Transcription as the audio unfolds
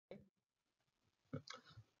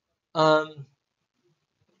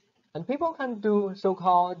And people can do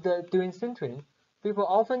so-called doing sintering. People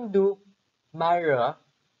often do measure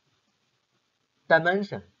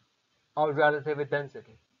dimension or relative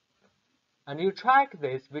density. And you track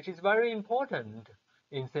this, which is very important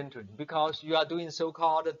in sintering because you are doing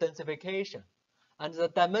so-called densification. And the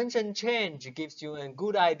dimension change gives you a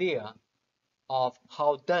good idea of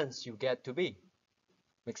how dense you get to be.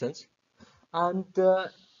 Make sense? And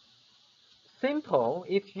simple,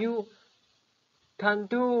 if you can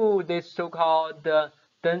do this so-called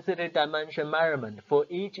density dimension measurement for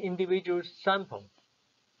each individual sample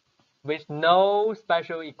with no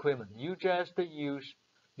special equipment. You just use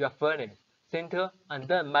your furnace, sinter, and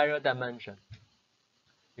then measure dimension.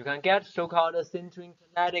 You can get so-called sintering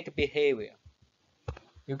kinetic behavior.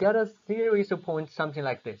 You get a series of points, something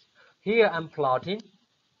like this. Here I'm plotting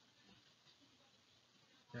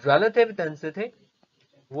relative density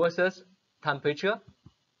versus temperature,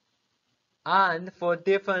 and for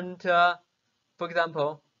different, for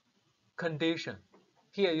example, condition.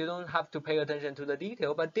 Here you don't have to pay attention to the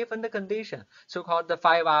detail, but different condition, so-called the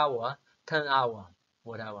 5-hour, 10-hour,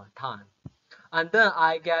 whatever time. And then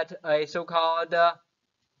I get a so-called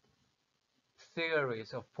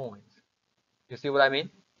series of points. You see what I mean?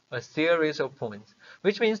 A series of points,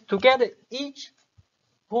 which means to get each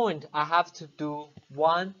point, I have to do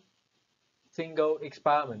one single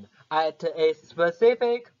experiment at a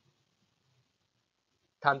specific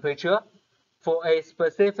temperature for a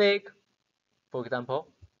specific, for example,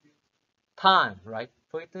 time, right?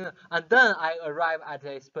 And then I arrive at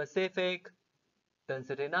a specific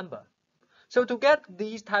density number. So to get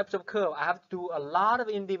these types of curve, I have to do a lot of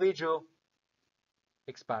individual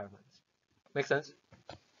experiments. Make sense?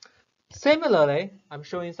 Similarly, I'm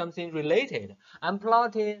showing something related. I'm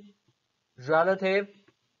plotting relative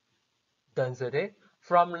density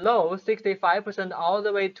from low 65% all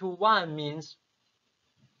the way to 1 means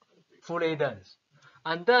fully dense.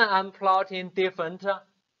 And then I'm plotting different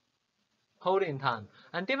holding time.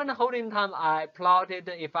 And different holding time I plotted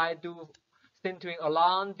if I do sintering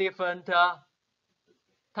along different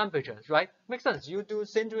temperatures, right? Makes sense. You do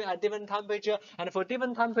sintering at different temperature, and for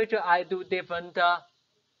different temperature, I do different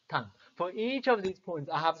time. For each of these points,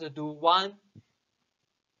 I have to do one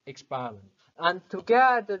experiment. And to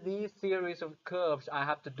get these series of curves, I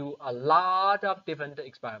have to do a lot of different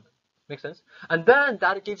experiments. Make sense? And then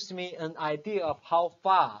that gives me an idea of how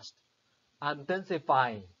fast I'm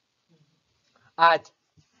densifying at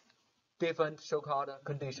different so-called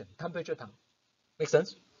condition, temperature time. Make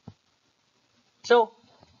sense? So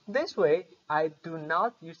this way, I do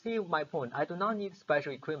not, you see my point, I do not need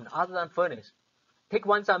special equipment other than furnace. Take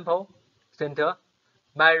one sample, center,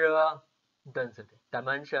 measure density,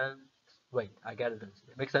 dimension, weight, I get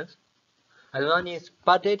density. Make sense? I do not need,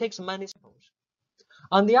 but it takes many samples.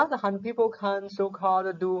 On the other hand, people can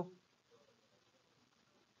so-called do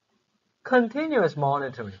continuous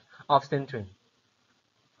monitoring of sintering.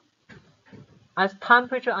 As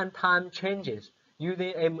temperature and time changes,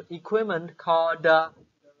 using an equipment called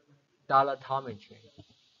dilatometry.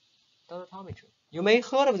 Dilatometry. You may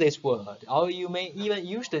heard of this word, or you may even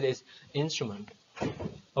use this instrument.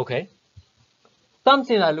 Okay?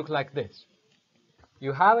 Something that looks like this.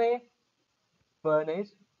 You have a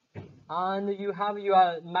furnace, and you have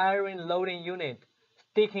your measuring loading unit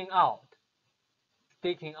sticking out.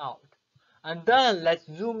 And then let's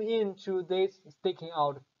zoom into this sticking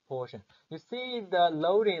out portion. You see the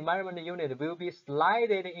loading measurement unit will be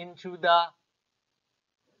slided into the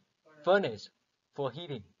furnace for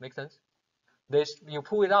heating. Make sense? This you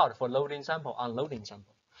pull it out for loading sample, unloading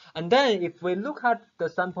sample. And then if we look at the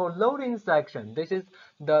sample loading section, this is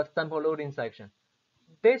the sample loading section.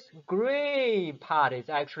 This gray part is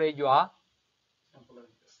actually your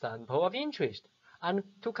sample of interest. And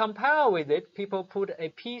to compare with it, people put a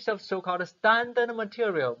piece of so-called standard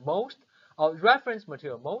material, or reference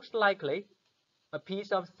material, most likely a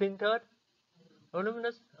piece of sintered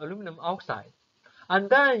aluminum oxide. And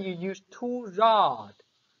then you use 2 rods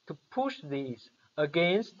to push these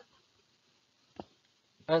against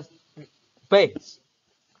a base.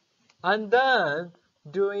 And then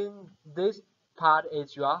doing this part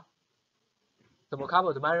is your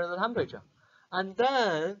thermocouple to measure the temperature. And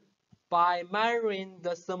then by measuring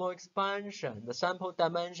the thermal expansion, the sample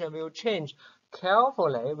dimension will change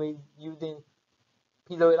carefully with using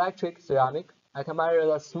piezoelectric ceramic. I can measure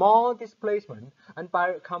the small displacement, and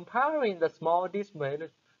by comparing the small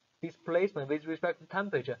displacement with respect to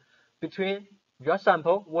temperature between your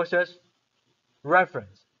sample versus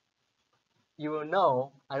reference, you will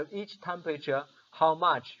know at each temperature how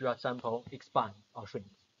much your sample expands or shrinks.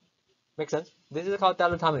 Make sense? This is called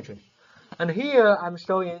dilatometry. And here I'm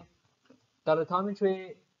showing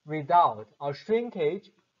dilatometry result or shrinkage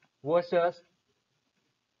versus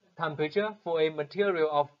temperature for a material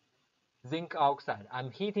of zinc oxide. I'm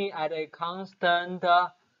heating at a constant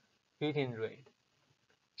heating rate.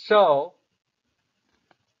 So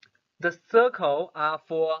the circle are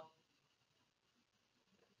for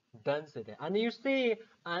density. And you see,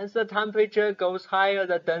 as the temperature goes higher,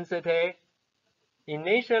 the density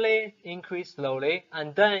initially increase slowly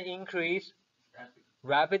and then increase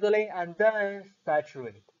rapidly and then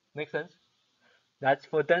saturate. Make sense? That's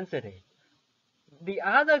for density. The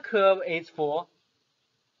other curve is for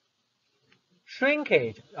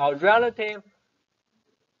shrinkage or relative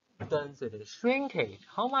density. Shrinkage.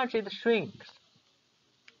 How much it shrinks?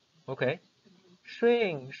 Okay.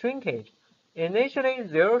 Shrinkage. Initially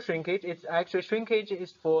zero shrinkage. It's actually shrinkage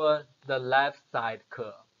is for the left side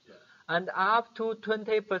curve. And up to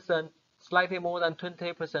 20%, slightly more than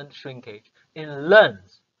 20% shrinkage in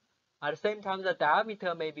length. At the same time, the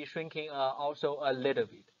diameter may be shrinking also a little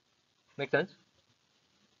bit. Make sense?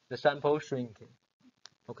 The sample shrinking.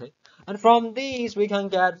 Okay. And from these, we can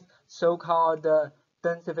get so-called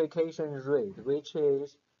densification rate, which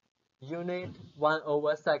is unit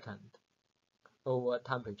 1/second over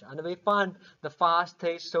temperature. And we find the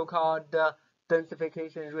fastest so-called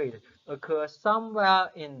densification rate occurs somewhere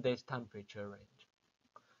in this temperature range.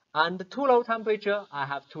 And too low temperature, I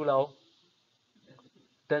have too low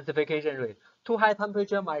densification rate. Too high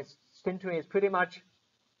temperature, my sintering is pretty much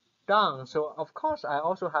done. So of course, I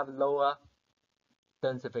also have lower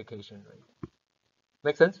densification rate.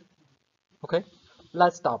 Make sense? Okay,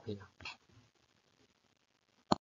 let's stop here.